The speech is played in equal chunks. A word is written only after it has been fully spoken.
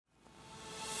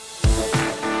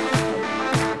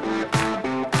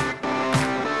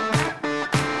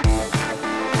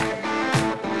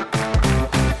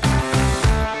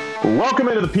Welcome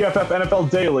into the PFF NFL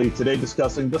Daily. Today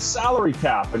discussing the salary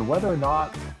cap and whether or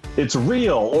not it's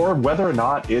real or whether or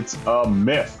not it's a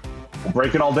myth. We'll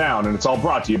break it all down, and it's all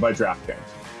brought to you by DraftKings.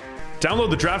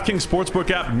 Download the DraftKings Sportsbook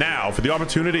app now for the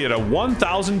opportunity at a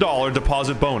 $1,000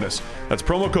 deposit bonus. That's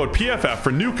promo code PFF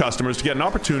for new customers to get an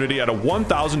opportunity at a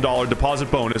 $1,000 deposit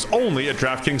bonus only at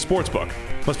DraftKings Sportsbook.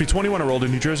 Must be 21 or older,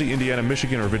 New Jersey, Indiana,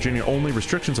 Michigan, or Virginia only.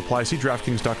 Restrictions apply. See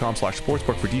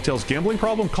DraftKings.com/sportsbook for details. Gambling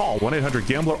problem? Call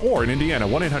 1-800-GAMBLER or in Indiana,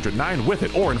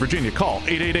 1-800-9-WITH-IT or in Virginia, call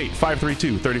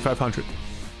 888-532-3500.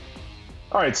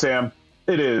 All right, Sam,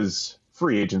 it is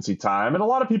free agency time, and a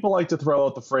lot of people like to throw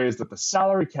out the phrase that the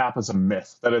salary cap is a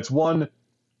myth, that it's one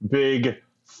big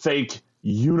fake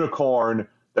unicorn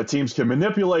that teams can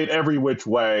manipulate every which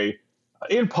way,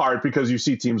 in part because you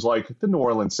see teams like the New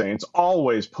Orleans Saints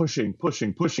always pushing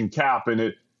cap, and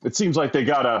it seems like they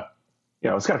gotta,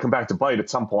 it's gotta come back to bite at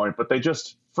some point, but they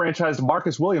just franchised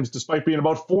Marcus Williams despite being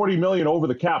about $40 million over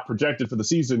the cap projected for the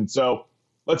season. So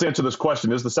let's answer this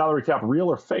question. Is the salary cap real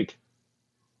or fake?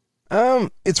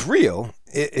 It's real.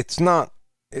 It's not.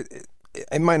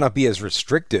 It might not be as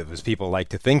restrictive as people like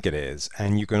to think it is,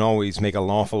 and you can always make an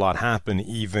awful lot happen,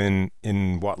 even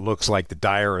in what looks like the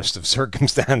direst of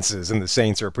circumstances. And the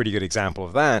Saints are a pretty good example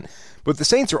of that. But the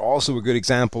Saints are also a good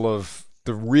example of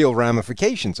the real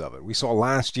ramifications of it. We saw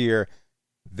last year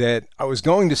that I was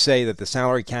going to say that the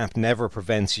salary cap never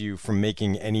prevents you from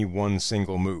making any one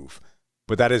single move,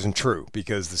 but that isn't true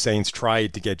because the Saints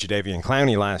tried to get Jadeveon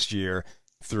Clowney last year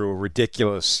through a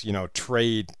ridiculous,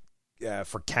 trade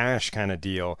for cash kind of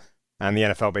deal, and the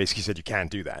NFL basically said you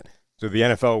can't do that. So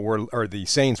the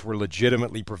Saints were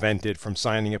legitimately prevented from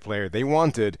signing a player they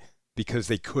wanted because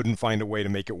they couldn't find a way to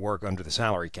make it work under the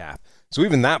salary cap. So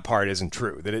even that part isn't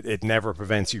true, that it never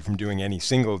prevents you from doing any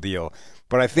single deal.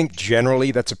 But I think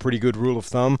generally that's a pretty good rule of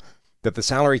thumb, that the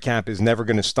salary cap is never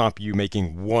going to stop you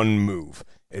making one move.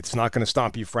 It's not going to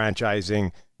stop you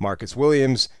franchising Marcus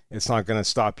Williams. It's not going to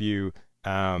stop you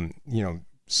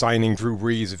signing Drew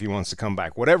Brees if he wants to come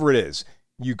back. Whatever it is,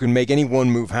 you can make any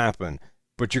one move happen,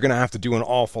 but you're going to have to do an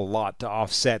awful lot to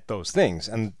offset those things.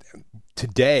 And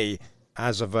today,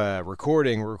 as of we're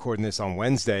recording this on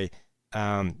Wednesday,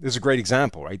 this is a great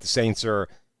example, right? The Saints are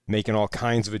making all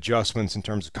kinds of adjustments in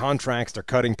terms of contracts. They're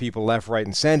cutting people left, right,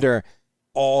 and center,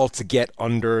 all to get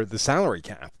under the salary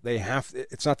cap.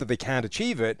 It's not that they can't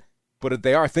achieve it, but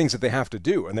they are things that they have to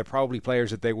do, and they're probably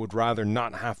players that they would rather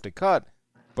not have to cut,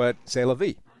 but c'est la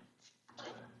vie.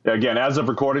 Yeah, again, as of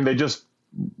recording, they just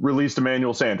released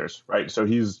Emmanuel Sanders, right? So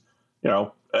he's,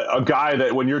 a guy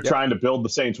that when you're trying to build the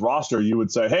Saints roster, you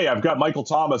would say, hey, I've got Michael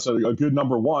Thomas, a good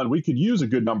number one. We could use a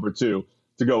good number two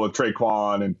to go with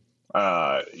Traquan and,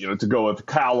 to go with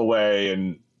Callaway.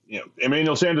 And,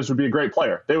 Emmanuel Sanders would be a great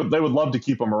player. They would love to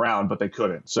keep him around, but they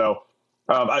couldn't. So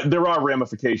there are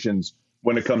ramifications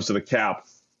when it comes to the cap.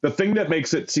 The thing that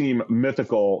makes it seem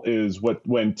mythical is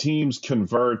when teams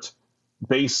convert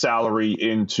base salary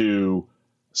into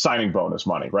signing bonus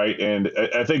money, right? And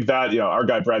I think that, our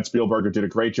guy Brad Spielberger did a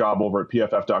great job over at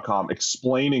PFF.com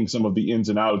explaining some of the ins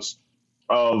and outs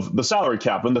of the salary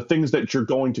cap and the things that you're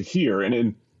going to hear.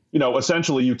 And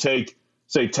essentially you take,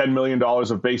 say, $10 million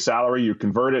of base salary, you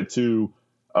convert it to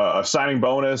a signing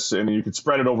bonus, and you could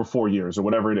spread it over 4 years or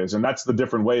whatever it is. And that's the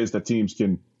different ways that teams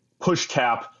can push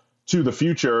cap to the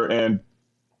future. And,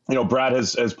 Brad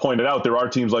has pointed out there are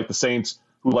teams like the Saints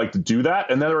who like to do that.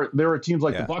 And there are teams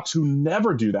like the Bucs who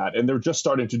never do that. And they're just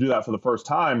starting to do that for the first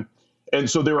time. And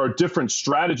so there are different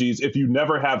strategies. If you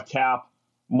never have cap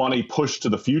money pushed to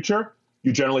the future,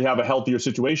 you generally have a healthier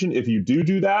situation. If you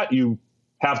do that, you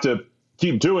have to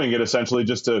keep doing it essentially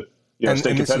just to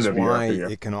stay competitive. This is why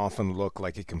it can often look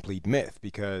like a complete myth,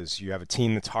 because you have a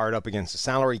team that's hard up against the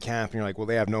salary cap and you're like, well,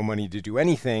 they have no money to do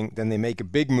anything. Then they make a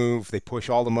big move. They push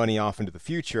all the money off into the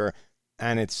future,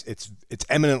 and it's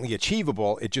eminently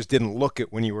achievable. It just didn't look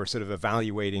at when you were sort of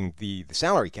evaluating the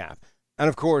salary cap. And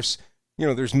of course,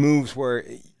 there's moves where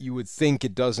you would think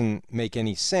it doesn't make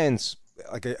any sense,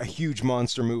 like a huge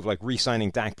monster move like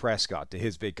re-signing Dak Prescott to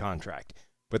his big contract.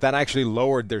 But that actually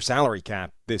lowered their salary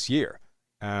cap this year.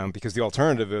 Because the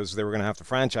alternative is they were going to have to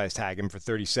franchise tag him for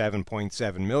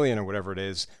 $37.7 million or whatever it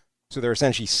is. So they're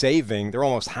essentially they're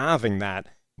almost halving that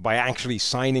by actually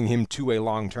signing him to a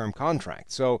long-term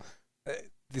contract. So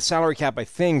the salary cap, I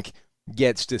think,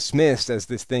 gets dismissed as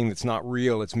this thing that's not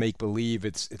real. It's make-believe.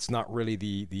 It's not really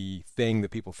the thing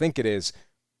that people think it is.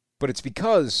 But it's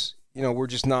because, we're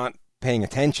just not paying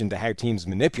attention to how teams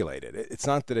manipulate it. It's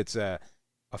not that it's a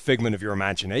figment of your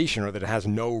imagination or that it has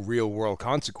no real-world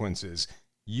consequences.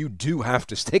 You do have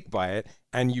to stick by it,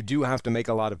 and you do have to make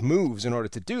a lot of moves in order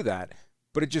to do that.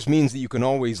 but it just means that you can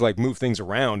always like move things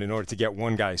around in order to get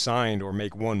one guy signed or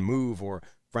make one move or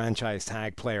franchise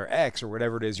tag player X or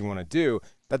whatever it is you want to do.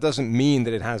 That doesn't mean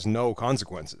that it has no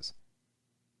consequences.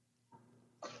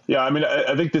 Yeah, I mean,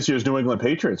 I think this year's New England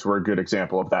Patriots were a good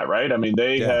example of that, right? I mean,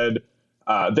 they had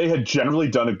generally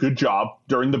done a good job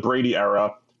during the Brady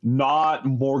era, not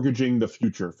mortgaging the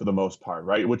future for the most part,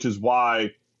 right? Which is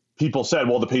why people said,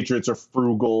 well, the Patriots are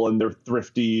frugal and they're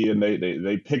thrifty and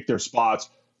they pick their spots.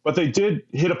 But they did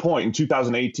hit a point in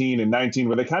 2018 and 19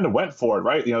 where they kind of went for it,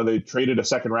 right? You know, they traded a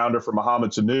second rounder for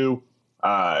Mohamed Sanu.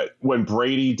 When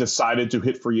Brady decided to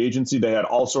hit free agency, they had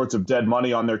all sorts of dead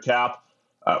money on their cap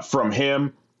from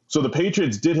him. So the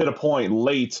Patriots did hit a point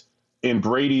late in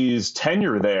Brady's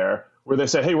tenure there where they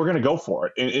said, hey, we're going to go for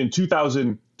it. In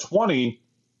 2020,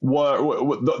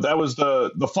 that was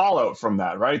the fallout from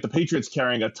that, right? The Patriots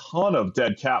carrying a ton of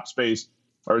dead cap space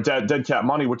or dead cap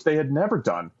money, which they had never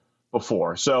done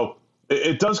before. So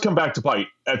it does come back to bite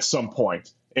at some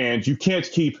point, and you can't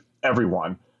keep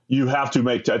everyone. You have to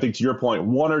make, I think to your point,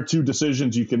 one or two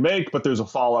decisions you can make, but there's a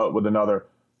fallout with another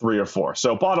 3 or 4.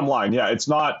 So bottom line, yeah, it's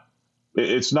not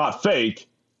fake.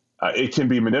 It can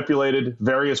be manipulated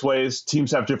various ways.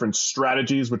 Teams have different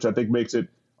strategies, which I think makes it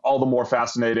all the more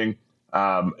fascinating.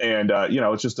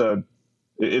 It's just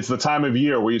it's the time of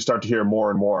year where you start to hear more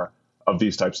and more of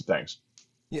these types of things.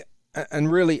 Yeah.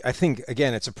 And really, I think,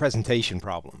 again, it's a presentation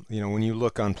problem. You know, when you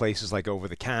look on places like Over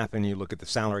the Cap and you look at the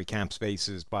salary cap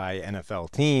spaces by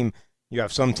NFL team, you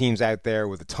have some teams out there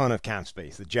with a ton of cap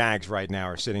space. The Jags right now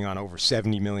are sitting on over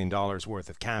 $70 million worth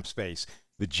of cap space.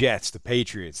 The Jets, the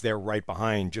Patriots, they're right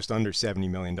behind, just under $70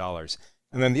 million.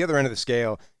 And then the other end of the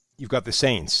scale, you've got the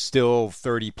Saints, still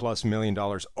 $30+ million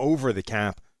over the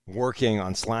cap, working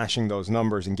on slashing those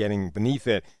numbers and getting beneath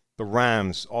it. The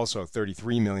Rams, also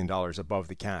 $33 million above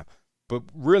the cap. But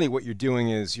really what you're doing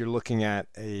is you're looking at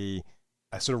a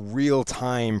sort of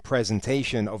real-time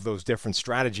presentation of those different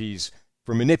strategies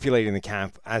for manipulating the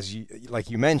cap, as like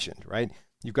you mentioned, right?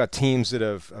 You've got teams that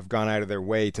have gone out of their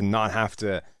way to not have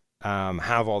to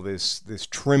have all this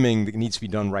trimming that needs to be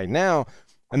done right now.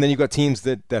 And then you've got teams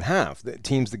that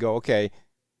go, okay,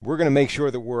 we're going to make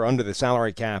sure that we're under the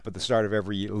salary cap at the start of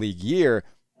every league year,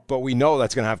 but we know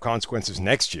that's going to have consequences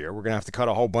next year. We're going to have to cut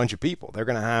a whole bunch of people. They're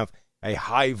going to have a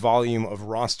high volume of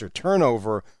roster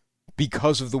turnover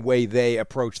because of the way they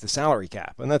approach the salary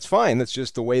cap. And that's fine. That's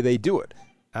just the way they do it.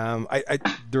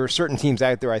 There are certain teams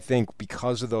out there, I think,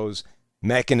 because of those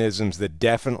mechanisms that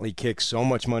definitely kick so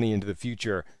much money into the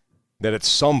future that at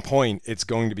some point it's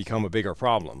going to become a bigger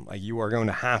problem. Like you are going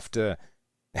to have to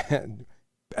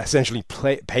essentially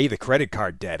pay the credit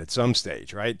card debt at some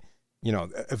stage, right? You know,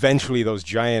 eventually those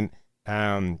giant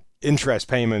interest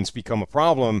payments become a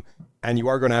problem, and you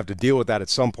are going to have to deal with that at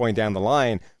some point down the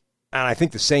line. And I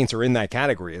think the Saints are in that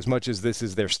category. As much as this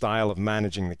is their style of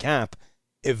managing the cap,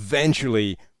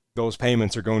 eventually those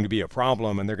payments are going to be a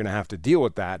problem, and they're going to have to deal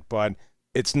with that. But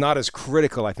it's not as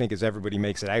critical, I think, as everybody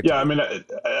makes it out. Yeah, I mean,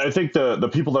 I think the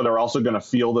people that are also going to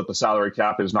feel that the salary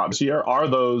cap is not this year are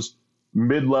those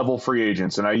mid-level free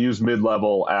agents. And I use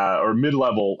mid-level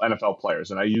NFL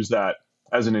players. And I use that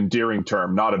as an endearing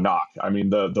term, not a knock. I mean,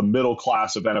 the middle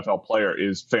class of NFL player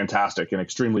is fantastic and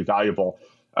extremely valuable.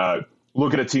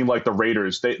 Look at a team like the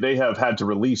Raiders. They have had to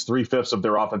release 3/5 of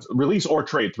their release or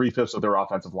trade 3/5 of their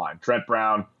offensive line. Trent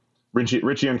Brown,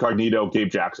 Richie Incognito, Gabe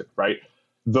Jackson, right?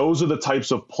 Those are the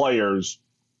types of players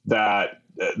that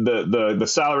the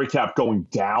salary cap going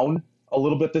down a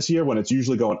little bit this year when it's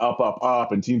usually going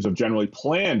up, and teams have generally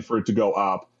planned for it to go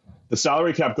up. The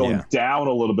salary cap going down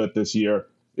a little bit this year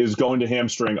is going to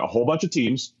hamstring a whole bunch of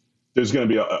teams. There's going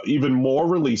to be even more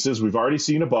releases. We've already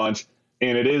seen a bunch,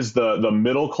 and it is the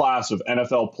middle class of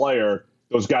NFL player,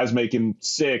 those guys making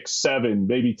 $6, $7,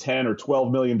 maybe $10 or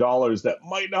 $12 million that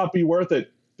might not be worth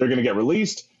it. They're going to get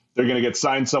released. They're going to get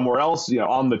signed somewhere else,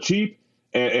 on the cheap,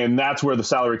 and that's where the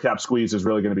salary cap squeeze is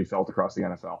really going to be felt across the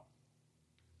NFL.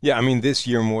 Yeah, I mean, this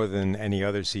year more than any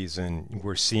other season,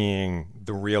 we're seeing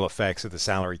the real effects of the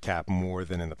salary cap more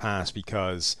than in the past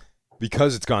because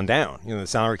it's gone down. The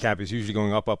salary cap is usually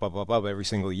going up every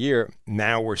single year.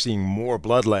 Now we're seeing more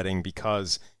bloodletting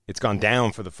because it's gone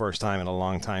down for the first time in a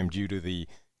long time due to the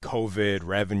COVID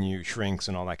revenue shrinks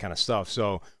and all that kind of stuff.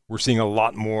 So we're seeing a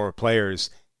lot more players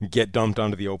get dumped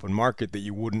onto the open market that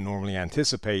you wouldn't normally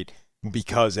anticipate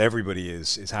because everybody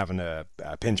is having to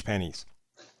pinch pennies.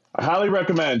 I highly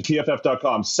recommend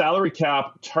PFF.com salary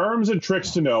cap terms and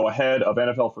tricks to know ahead of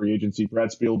NFL free agency. Brad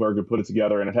Spielberger put it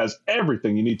together, and it has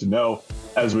everything you need to know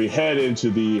as we head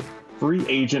into the free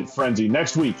agent frenzy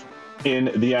next week in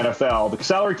the NFL. The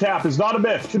salary cap is not a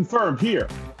myth, confirmed here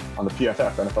on the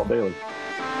PFF NFL Daily.